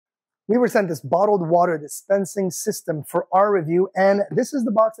we were sent this bottled water dispensing system for our review, and this is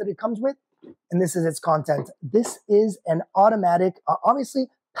the box that it comes with, and this is its content. This is an automatic, obviously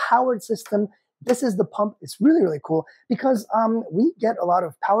powered system. This is the pump. It's really, really cool because we get a lot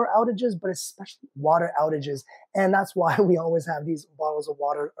of power outages, but especially water outages. And that's why we always have these bottles of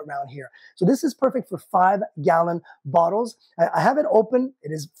water around here. So this is perfect for 5-gallon bottles. I have it open.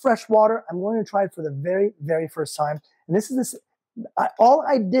 It is fresh water. I'm going to try it for the very, very first time. And this is all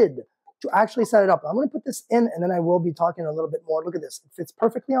I did to actually set it up. I'm going to put this in, and then I will be talking a little bit more. Look at this. It fits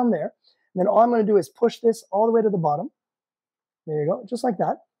perfectly on there. And then all I'm going to do is push this all the way to the bottom. There you go, just like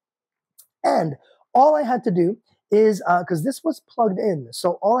that. And all I had to do is, because this was plugged in,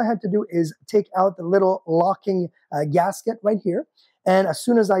 so all I had to do is take out the little locking gasket right here. And as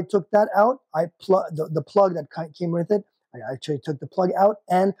soon as I took that out, I plugged the plug that came with it. I actually took the plug out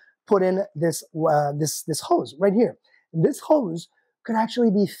and put in this this hose right here. And this hose could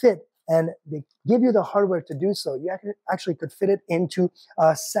actually be fit, and they give you the hardware to do so. You actually could fit it into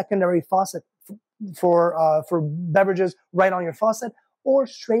a secondary faucet for beverages right on your faucet, or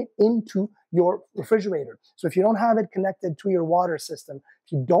straight into your refrigerator. So if you don't have it connected to your water system,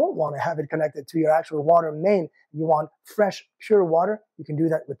 if you don't want to have it connected to your actual water main, you want fresh, pure water, you can do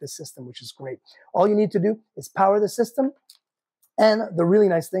that with this system, which is great. All you need to do is power the system. And the really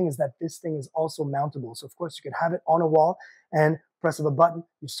nice thing is that this thing is also mountable. So of course you could have it on a wall, and press of a button,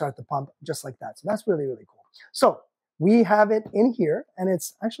 you start the pump just like that. So that's really, really cool. So we have it in here, and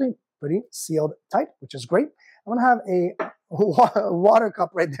it's actually pretty sealed tight, which is great. I'm gonna have a water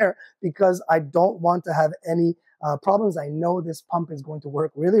cup right there because I don't want to have any problems. I know this pump is going to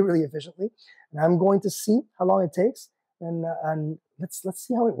work really, really efficiently, and I'm going to see how long it takes, and let's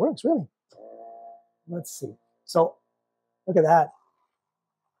see how it works. Really, let's see. So look at that.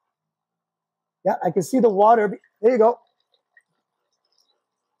 Yeah, I can see the water. There you go.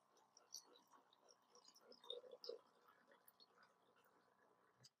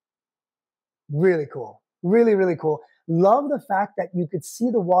 Really cool. Really, really cool. Love the fact that you could see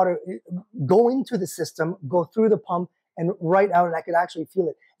the water go into the system, go through the pump, and right out, and I could actually feel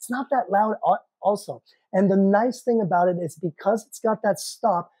it. It's not that loud also. And the nice thing about it is because it's got that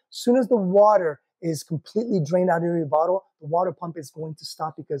stop, as soon as the water is completely drained out of your bottle, the water pump is going to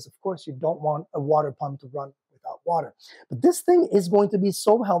stop because, of course, you don't want a water pump to run without water. But this thing is going to be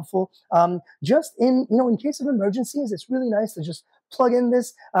so helpful. Just in case of emergencies, it's really nice to just plug in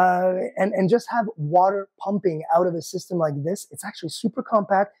this and just have water pumping out of a system like this. It's actually super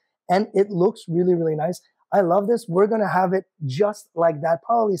compact, and it looks really, really nice. I love this. We're going to have it just like that,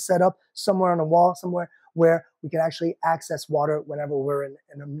 probably set up somewhere on a wall, somewhere where we can actually access water whenever we're in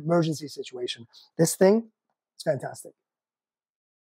an emergency situation. This thing is fantastic.